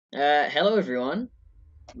Hello everyone.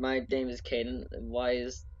 My name is Caden. Why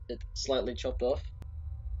is it slightly chopped off?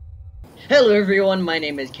 Hello everyone, my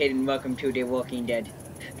name is Caden. Welcome to The Walking Dead.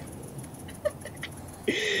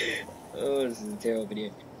 Oh, this is a terrible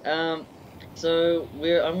video. So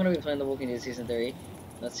I'm gonna be playing The Walking Dead Season 3.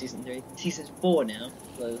 Not Season 3. Season 4 now.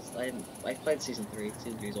 Because I played Season 3.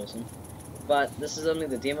 Season 3 is awesome. But this is only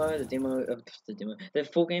the demo. The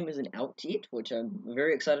full game isn't out yet, which I'm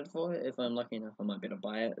very excited for. If I'm lucky enough, I might be able to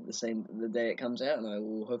buy it the day it comes out, and I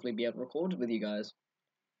will hopefully be able to record with you guys.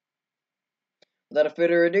 Without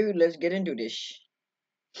further ado, let's get into this.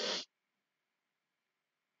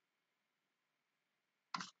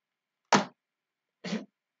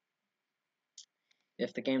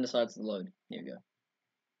 If the game decides to load, here we go.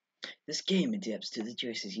 This game adapts to the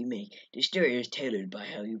choices you make. The story is tailored by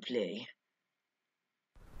how you play.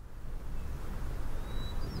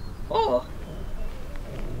 Oh!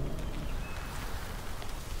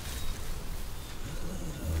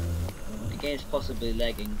 The game's possibly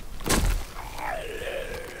lagging.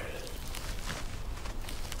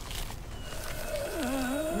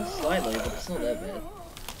 Slightly, but it's not that bad.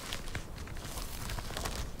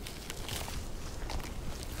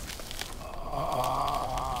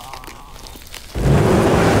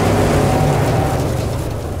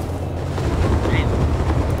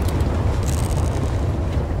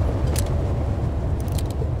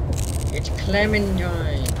 It's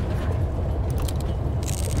Clementine.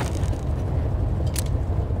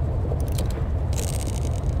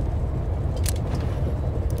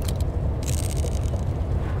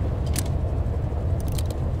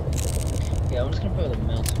 Yeah, I'm just gonna play with the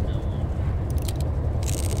mouse from now on.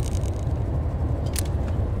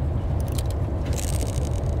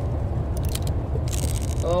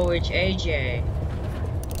 Oh, it's AJ.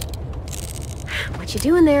 What you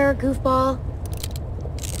doing there, goofball?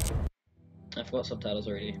 I forgot subtitles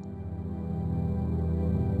already.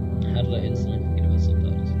 How did I instantly forget about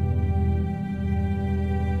subtitles?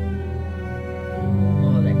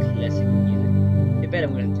 Oh, that classic music. I bet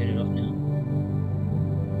I'm gonna turn it off now.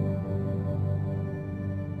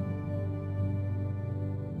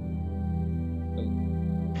 Oh.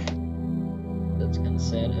 That's kinda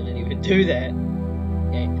sad, I didn't even do that.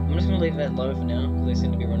 Okay, I'm just gonna leave that low for now, because they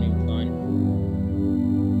seem to be running fine.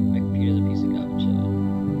 My computer's a piece of garbage, so...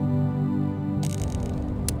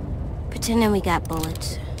 Pretending we got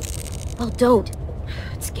bullets. Well, don't.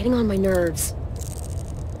 It's getting on my nerves.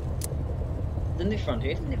 Didn't the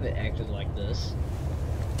Frontier never acted like this?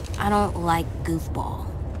 I don't like goofball.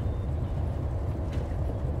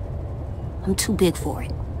 I'm too big for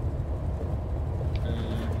it.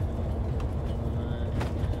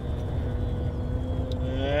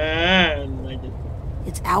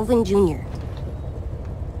 It's Alvin Jr.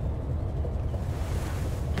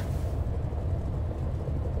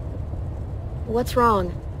 What's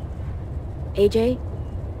wrong? AJ?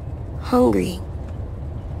 Hungry.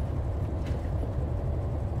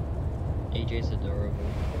 AJ's adorable.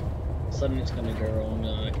 Something's gonna go wrong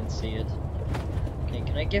now, I can see it. Okay,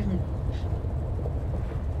 can I give him...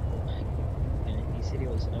 Okay, he said he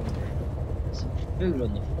was hungry. There's some food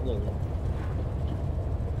on the floor.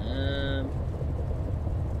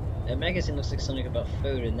 That magazine looks like something about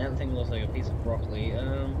food, and that thing looks like a piece of broccoli.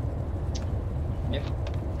 Maybe...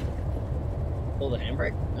 Pull the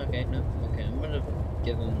handbrake? Okay, no, okay, I'm gonna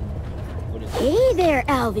give him... What is it? Hey there,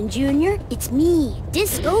 Alvin Jr. It's me,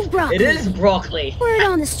 Disco Broccoli. It is broccoli! Word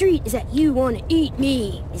on the street is that you want to eat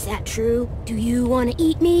me. Is that true? Do you want to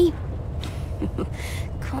eat me?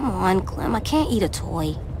 Come on, Clem, I can't eat a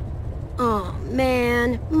toy. Oh,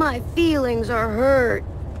 man, my feelings are hurt.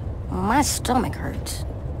 Well, my stomach hurts.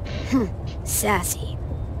 Sassy.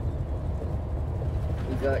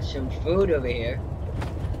 We got some food over here.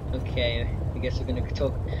 Okay, I guess we're gonna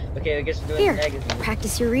talk. Okay, I guess we're doing Here, magazine.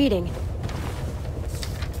 practice your reading.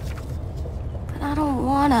 But I don't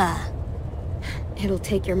wanna. It'll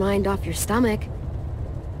take your mind off your stomach.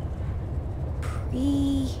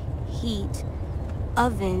 Preheat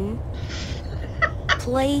oven.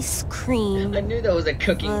 Place cream. I knew that was a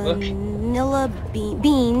cooking book. Vanilla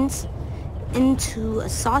beans into a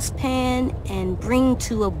saucepan and bring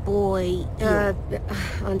to a boil.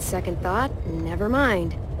 On second thought, never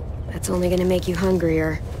mind. That's only gonna make you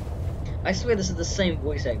hungrier. I swear this is the same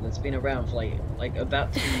voice actor that's been around for like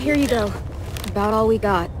about 2 years. Here you go. About all we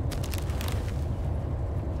got.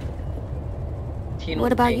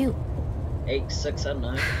 What about you? 8, 6, I don't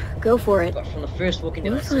know. Go for it. But from the first Walking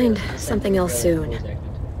Dead, We'll find something else soon.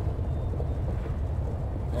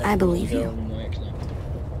 I believe you.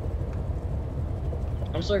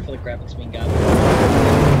 I'm sorry for the graphics being garbage.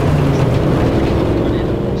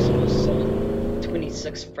 26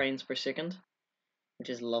 46 frames per second, which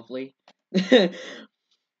is lovely.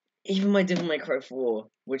 Even my Devil May Cry 4,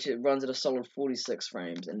 which it runs at a solid 46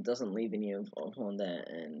 frames and doesn't leave any of on that,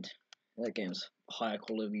 and that game's higher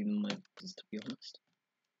quality than mine, to be honest.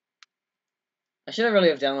 I should have really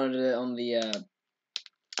have downloaded it on the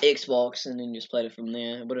Xbox and then just played it from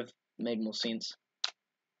there. It would have made more sense.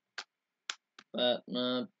 But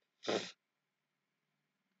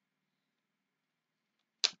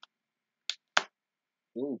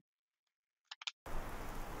ooh.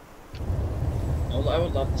 I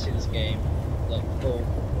would love to see this game like full.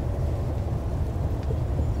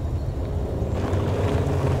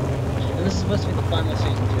 And this is supposed to be the final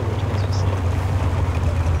season 2, which makes it sick.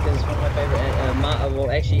 Because it's one of my favorite,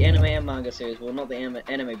 well, actually, anime and manga series. Well, not the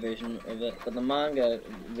anime version of it, but the manga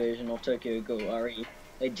version of Tokyo Ghoul RE.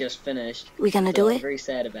 They just finished. We gonna do I'm it? very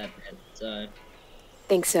sad about that. So.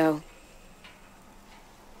 Think so.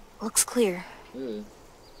 Looks clear. Ooh.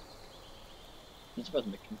 I'm supposed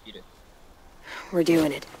to make a computer. We're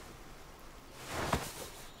doing it.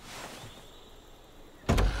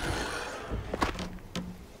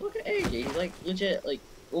 Look at AJ, he's like legit, like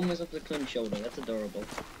almost up to Clem's shoulder. That's adorable.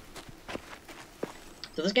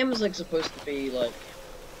 So this game is like supposed to be like.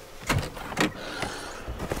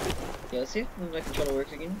 Yeah, let's see if my controller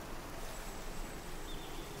works again.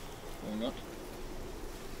 Or not.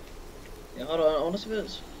 Yeah, hold on. I want to see if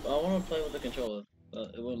it's. I want to play with the controller,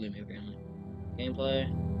 but it won't let me apparently. Gameplay.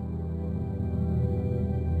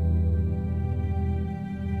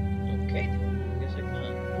 Okay. Guess I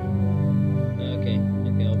can't. Okay.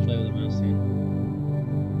 Okay, I'll play with the mouse then.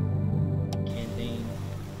 Canteen.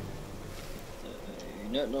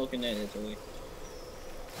 Not looking at it, away.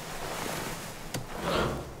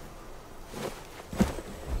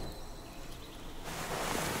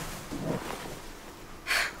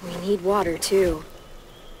 We need water, too.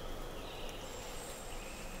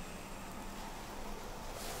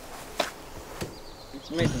 It's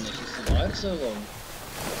amazing that she survived so long.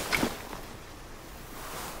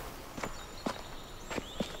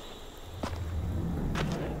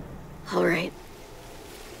 All right.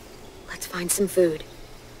 Let's find some food.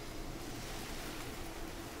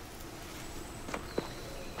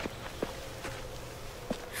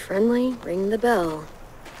 Friendly, ring the bell.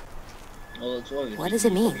 Well, it's obvious. What does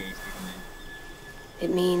it mean? It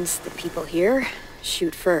means the people here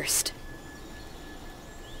shoot first.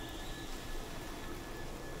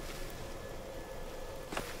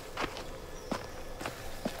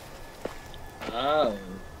 Oh.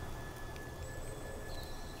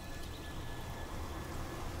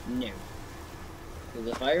 No. Because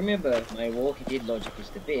if I remember, my Walking Dead logic is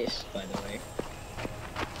the best, by the way.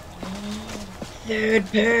 Third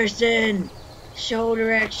person!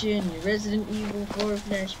 Shoulder action! Resident Evil 4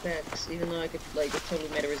 flashbacks. Even though I could, like, it totally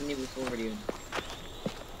made a Resident Evil 4 video.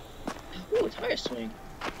 Ooh, a tire swing.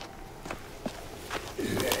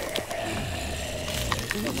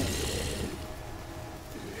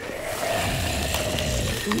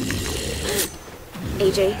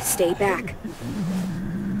 AJ, stay back.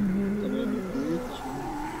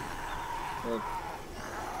 Well,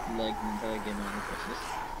 like the entire game on the process.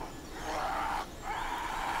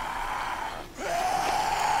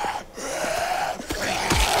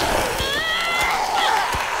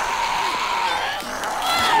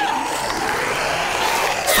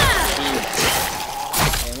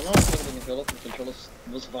 The controller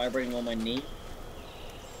was vibrating on my knee.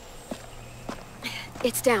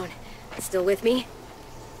 It's down. Still with me?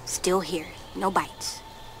 Still here. No bites.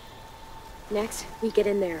 Next, we get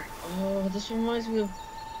in there. Oh, this reminds me of...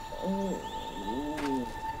 Oh, ooh.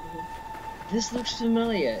 This looks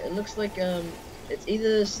familiar. It looks like, it's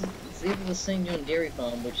either the St. John Dairy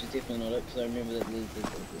Farm, which is definitely not it, because I remember that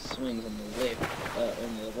the swings on the left,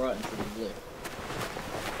 on the right instead of the left.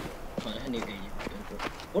 I knew you.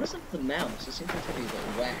 What is up with the mouse? It seems to be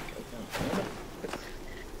like whack.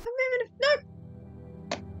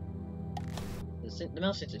 No. The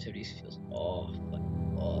mouse sensitivity feels off, like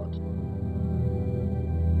odd.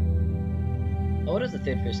 Oh, what is the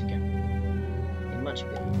third person camera? Yeah, much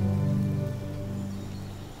better.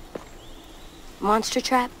 Monster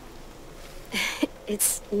trap?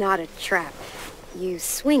 It's not a trap. You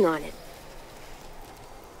swing on it.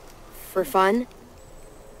 For fun?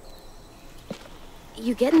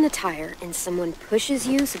 You get in the tire and someone pushes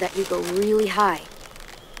you so that you go really high.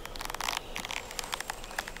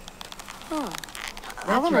 Oh,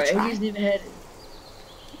 I want to try. Never had it.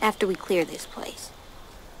 After we clear this place.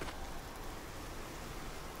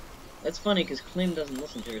 That's funny because Clem doesn't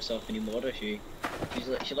listen to herself anymore, does she?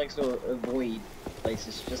 She likes to avoid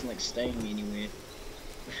places. She doesn't like staying anywhere.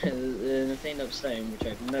 And if they end up staying, which I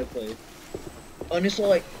have no clue. only saw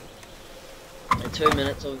like 2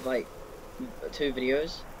 minutes of like 2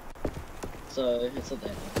 videos, so it's not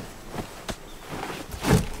that bad.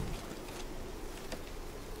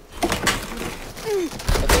 I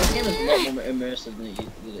feel this game is a lot more immersive than it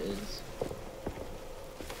is.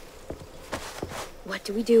 What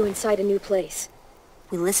do we do inside a new place?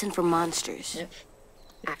 We listen for monsters. Yep.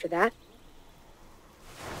 After that?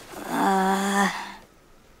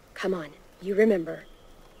 Come on, you remember.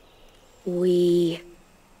 We...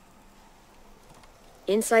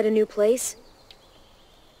 Inside a new place,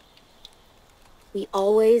 we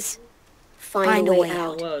always find a way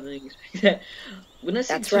out. Well, I didn't expect that. When I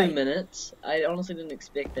said That's 2 right. minutes, I honestly didn't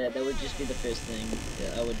expect that. That would just be the first thing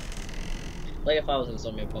that I would... Like if I was in a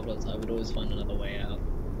zombie apocalypse, I would always find another way out.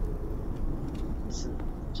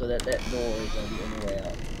 So that door is the only way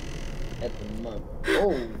out. At the moment.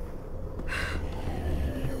 Oh!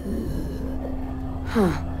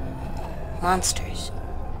 Huh. Monsters.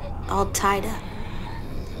 All tied up.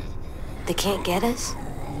 They can't get us?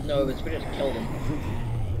 No, it's better to kill them.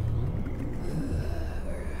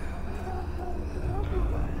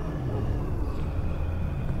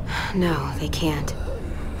 No, they can't.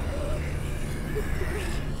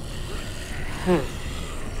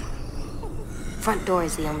 Front door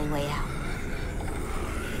is the only way out.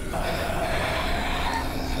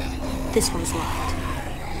 This one's locked.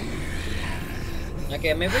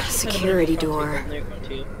 Okay, maybe we should Security door.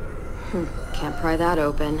 Can't pry that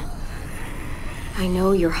open. I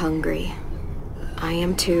know you're hungry. I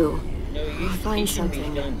am too. No, I'll find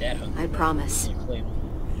something. I promise. No,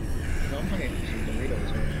 I'm hungry for some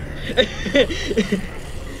Doritos.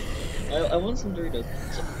 I want some Doritos.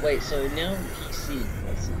 So, wait, so now PC.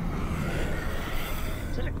 Let's see.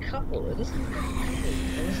 Is that a couple? It doesn't look like a couple.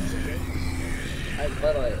 Unless it's a game.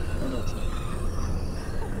 By the way, oh no, it's not.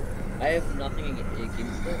 I have nothing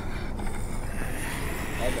against it.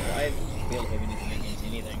 I barely have anything against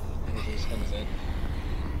anything, which is kind of sad.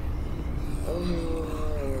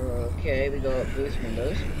 Oh, okay, we got booth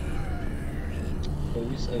windows.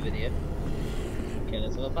 Booths over there. Okay,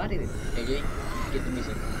 let's have a party then. AJ, get the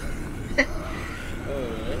music. Oh,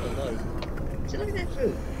 that's a lot. So look at that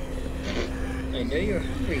food. I know you're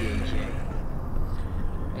hungry, AJ.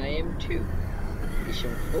 I am too. There's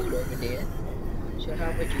some food over there. So how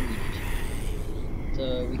about you eat it?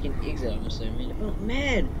 So we can exit, I'm assuming. Oh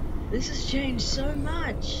man, this has changed so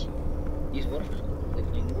much. Use water fountain. Like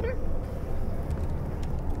clean water.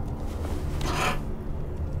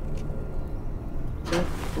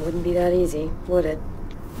 Wouldn't be that easy, would it?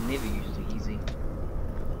 Never usually easy.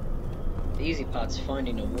 The easy part's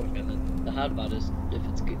finding a water fountain. The hard part is if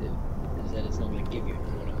it's good, is that it's not going to give you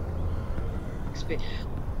water.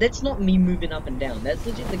 That's not me moving up and down. That's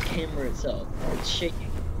legit the camera itself. It's shaking.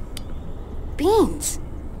 Beans!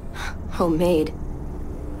 Homemade.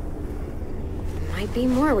 Might be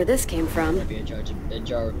more where this came from. Might be a jar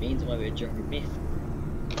of beans, it might be a jar of meth.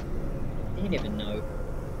 You never know.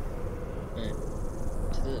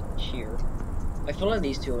 To the shear. I feel like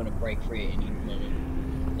these two are gonna break free at any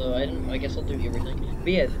moment. So I guess I'll do everything.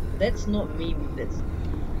 But yeah, that's not me. That's.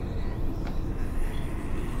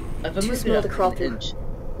 If I move it up crawl an through. inch,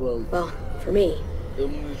 well, for me. It'll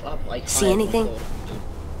move up like. See anything?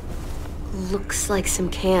 Looks like some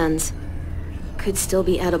cans. Could still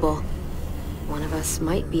be edible. One of us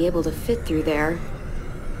might be able to fit through there.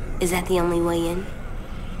 Is that the only way in?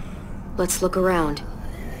 Let's look around.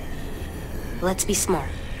 Let's be smart.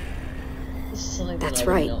 This is something That's that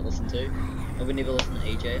I right. would not listen to. I would never listen to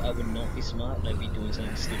AJ. I would not be smart. I'd be doing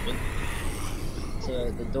something stupid.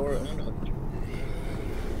 So the door. I wonder what.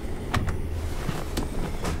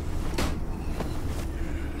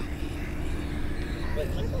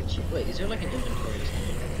 Wait, is there like an inventory or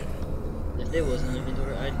something? If there was an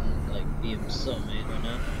inventory, I'd like be so mad right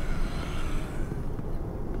now.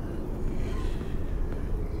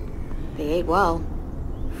 They ate well.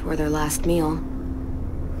 For their last meal.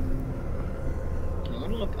 I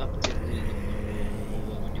want to look up to the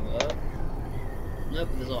up. Nope,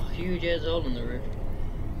 there's a huge ass hole in the roof.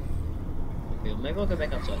 Okay, maybe I'll go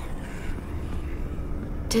back outside.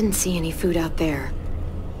 Didn't see any food out there.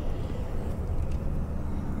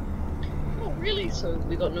 Really? So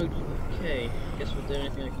we got no. Okay, guess we'll do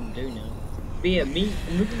anything I can do now. But yeah, I'm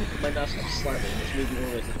moving my mouse up slightly, and it's moving all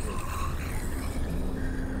the way to the roof.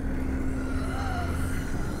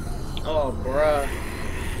 Oh, bruh.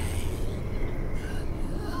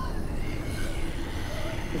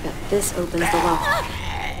 I bet this opens the lock.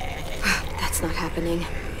 That's not happening.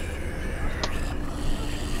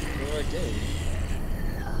 What do I do?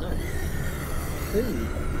 No. Food.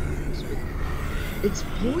 It's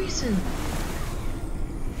poison.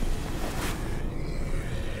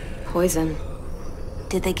 poison.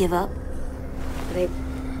 Did they give up? They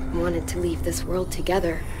wanted to leave this world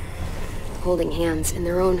together, holding hands in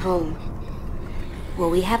their own home. Will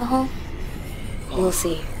we have a home? Oh. We'll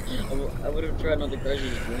see. I would have tried not to crush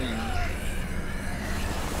his dreams.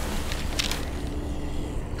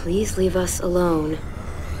 Please leave us alone.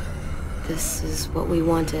 This is what we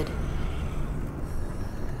wanted.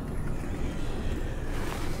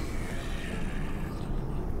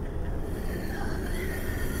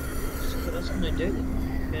 So what else am I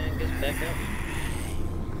doing? Gonna get back up.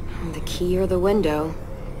 The key or the window.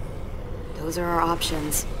 Those are our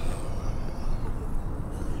options.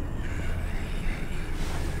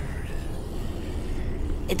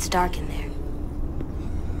 It's dark in there.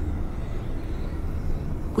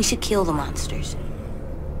 We should kill the monsters.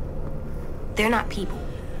 They're not people.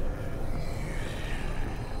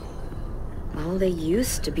 Well, they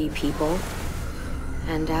used to be people.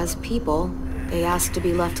 And as people, they asked to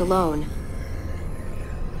be left alone.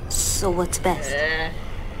 So what's best?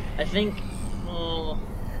 I think... I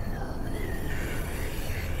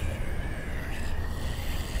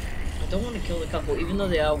don't want to kill the couple, even though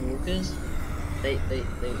they are walkers. They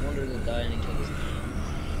wanted to die in each other's arms.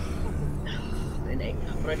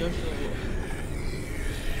 But I don't feel...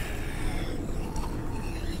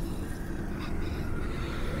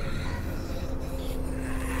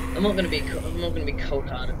 I'm not gonna be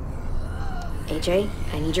cold-hearted. AJ,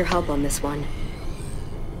 I need your help on this one.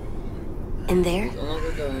 In there? I'm not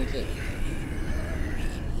gonna go into it.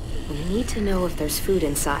 We need to know if there's food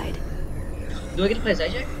inside. Do I get to play as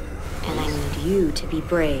AJ? And I need you to be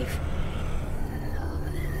brave.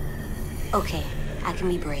 Okay, I can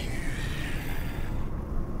be brave.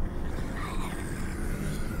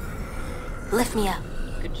 Lift me up.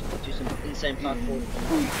 Could you do some insane parkour?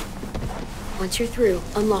 Once you're through,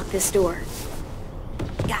 unlock this door.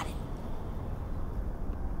 Got it.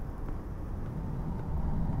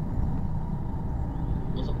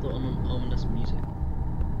 What's up the ominous music?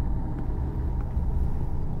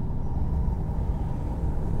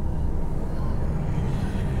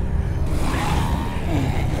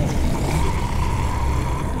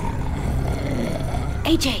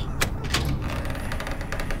 AJ!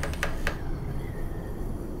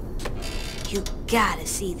 You gotta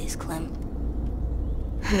see this, Clem.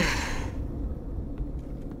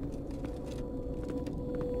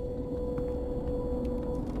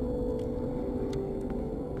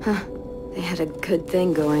 Huh. They had a good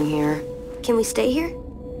thing going here. Can we stay here?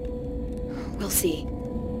 We'll see.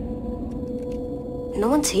 No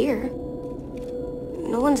one's here.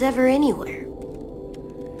 No one's ever anywhere.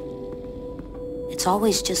 It's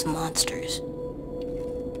always just monsters.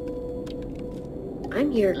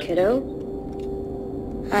 I'm here, kiddo.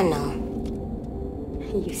 I know.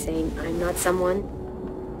 You saying I'm not someone?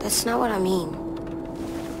 That's not what I mean.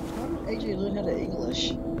 How did AJ learn how to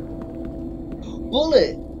English?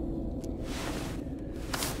 Bullet!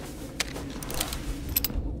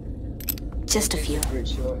 Just a few.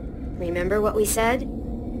 Remember what we said?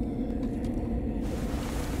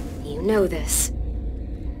 You know this.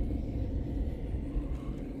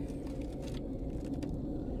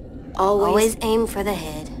 Always aim for the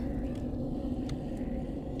head.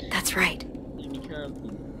 That's right.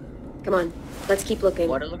 Come on, let's keep looking.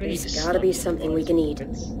 There's gotta be something we can eat.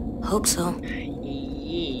 Hope so.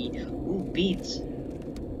 Yeah. Ooh, beets.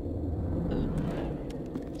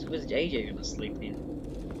 So where's JJ gonna sleep in?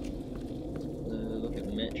 Look at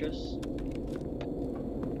the mattress.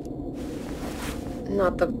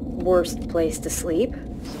 Not the worst place to sleep.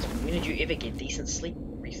 When did you ever get decent sleep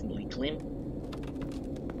recently, Clem?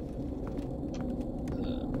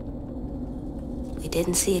 We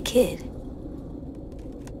didn't see a kid.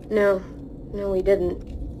 No, we didn't.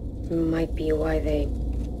 Might be why they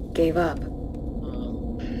gave up.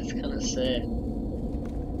 Oh, it's kind of sad.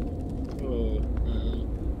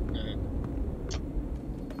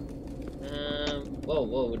 Oh,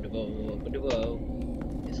 whoa.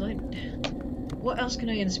 It's like, what else can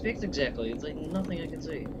I inspect exactly? It's like nothing I can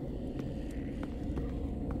see.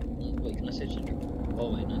 Wait, can I search it?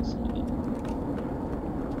 Oh wait, no, it's not it.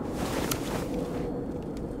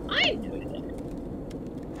 I knew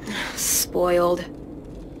that. Spoiled.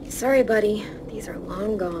 Sorry, buddy. These are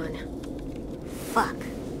long gone. Fuck.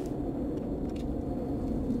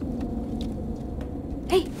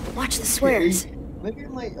 Hey, watch the swears. Maybe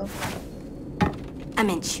it might. I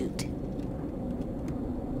meant shoot.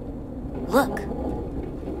 Look.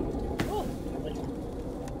 Oh.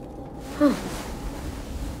 Huh.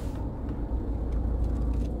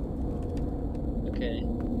 Okay.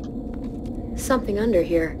 Something under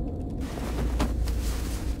here.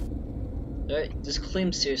 Does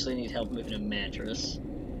Clem seriously need help moving a mattress?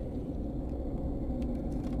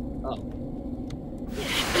 Oh.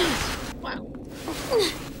 Wow.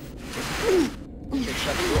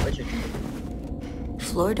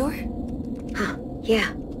 Floor door? Huh,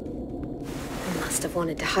 yeah. I must have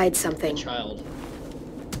wanted to hide something. Child.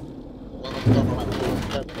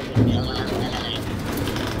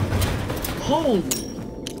 Holy!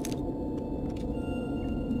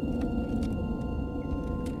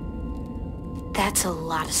 That's a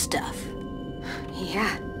lot of stuff.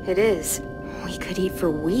 Yeah, it is. We could eat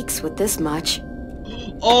for weeks with this much.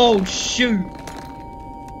 Oh, shoot!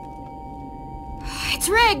 It's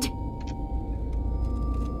rigged!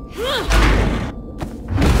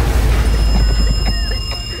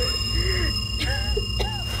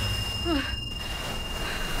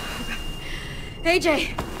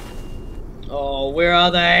 AJ! Oh, where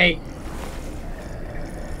are they?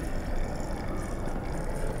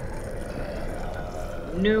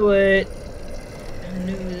 Knew it! I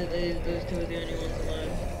knew that those two were the only ones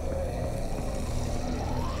alive.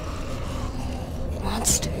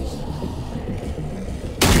 Monsters.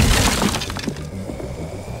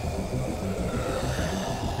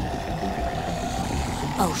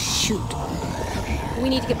 Oh, shoot. We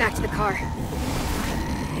need to get back to the car.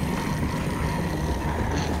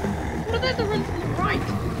 What are they to run from the right?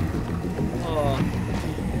 Oh.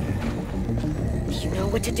 You know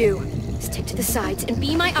what to do. Stick to the sides and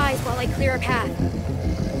be my eyes while I clear a path.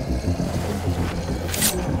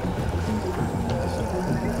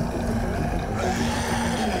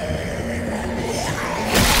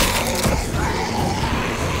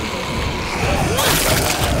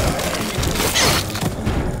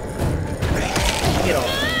 Get off.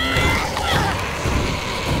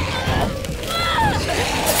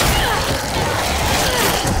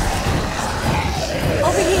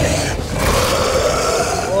 Over here!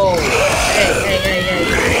 Whoa.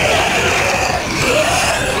 Hey.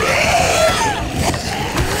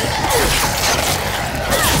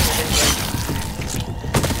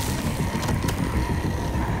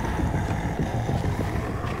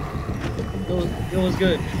 It was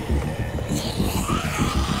good.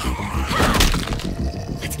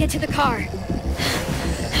 Let's get to the car.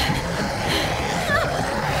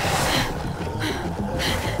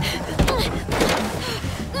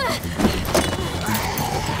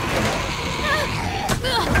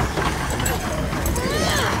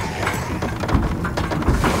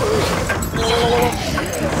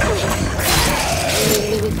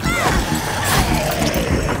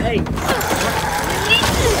 Hey.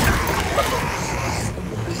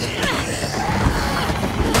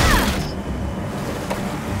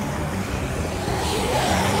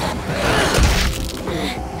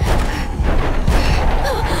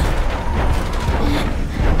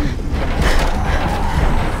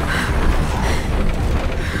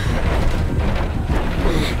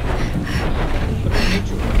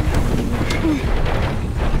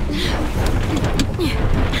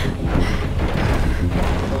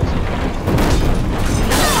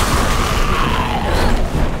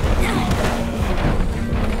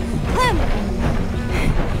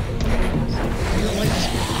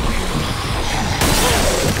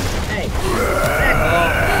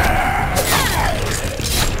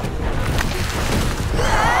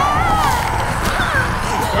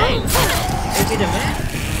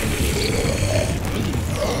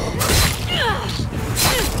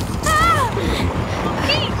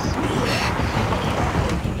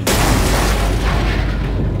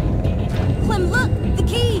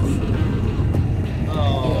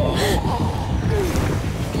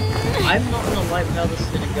 I'm not gonna like how this is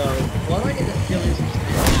gonna go. Why do I get the feeling this is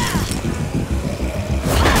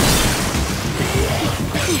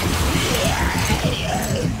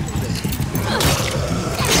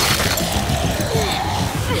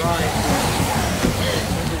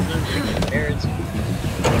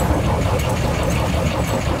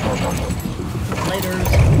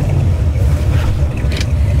Laters.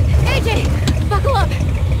 AJ, buckle up.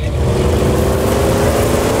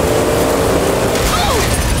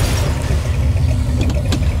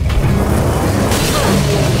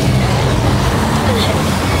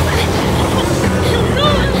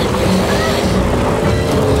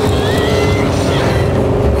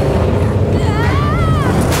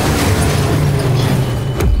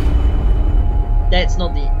 That's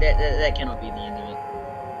not the that cannot be the end of it.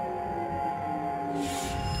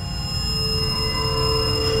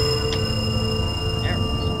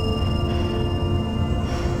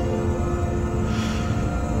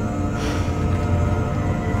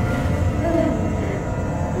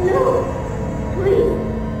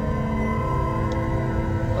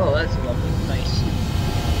 Oh, that's lovely. Nice.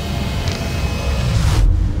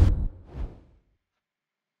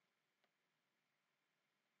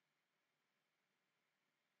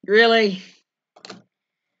 Really?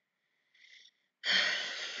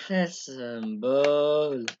 That's some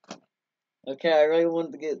bull. Okay, I really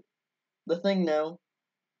wanted to get the thing now.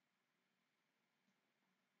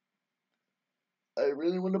 I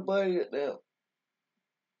really want to buy it now.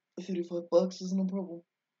 $35 isn't a problem.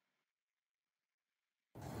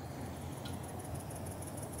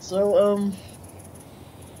 So,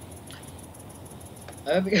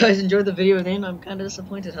 I hope you guys enjoyed the video then. I'm kind of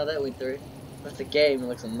disappointed how that went through. But the game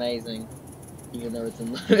looks amazing, even though it's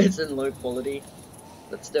in it's in low quality.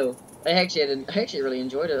 But still, I actually really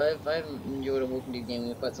enjoyed it. I haven't enjoyed a Walking Dead game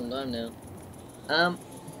in quite some time now.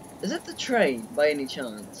 Is it the train by any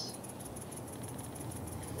chance?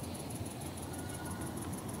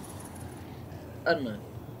 I don't know.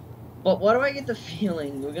 But why do I get the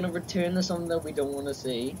feeling we're gonna return to something that we don't want to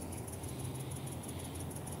see?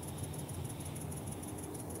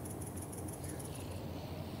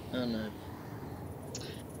 I don't know.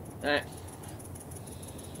 Alright.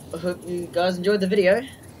 I hope you guys enjoyed the video.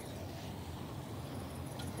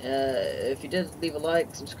 If you did, leave a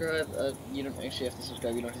like, subscribe. You don't actually have to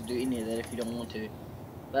subscribe. You don't have to do any of that if you don't want to.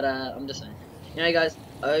 But I'm just saying. Anyway, guys,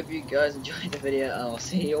 I hope you guys enjoyed the video. I'll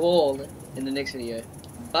see you all in the next video.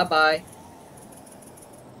 Bye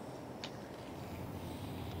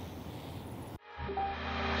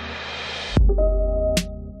bye.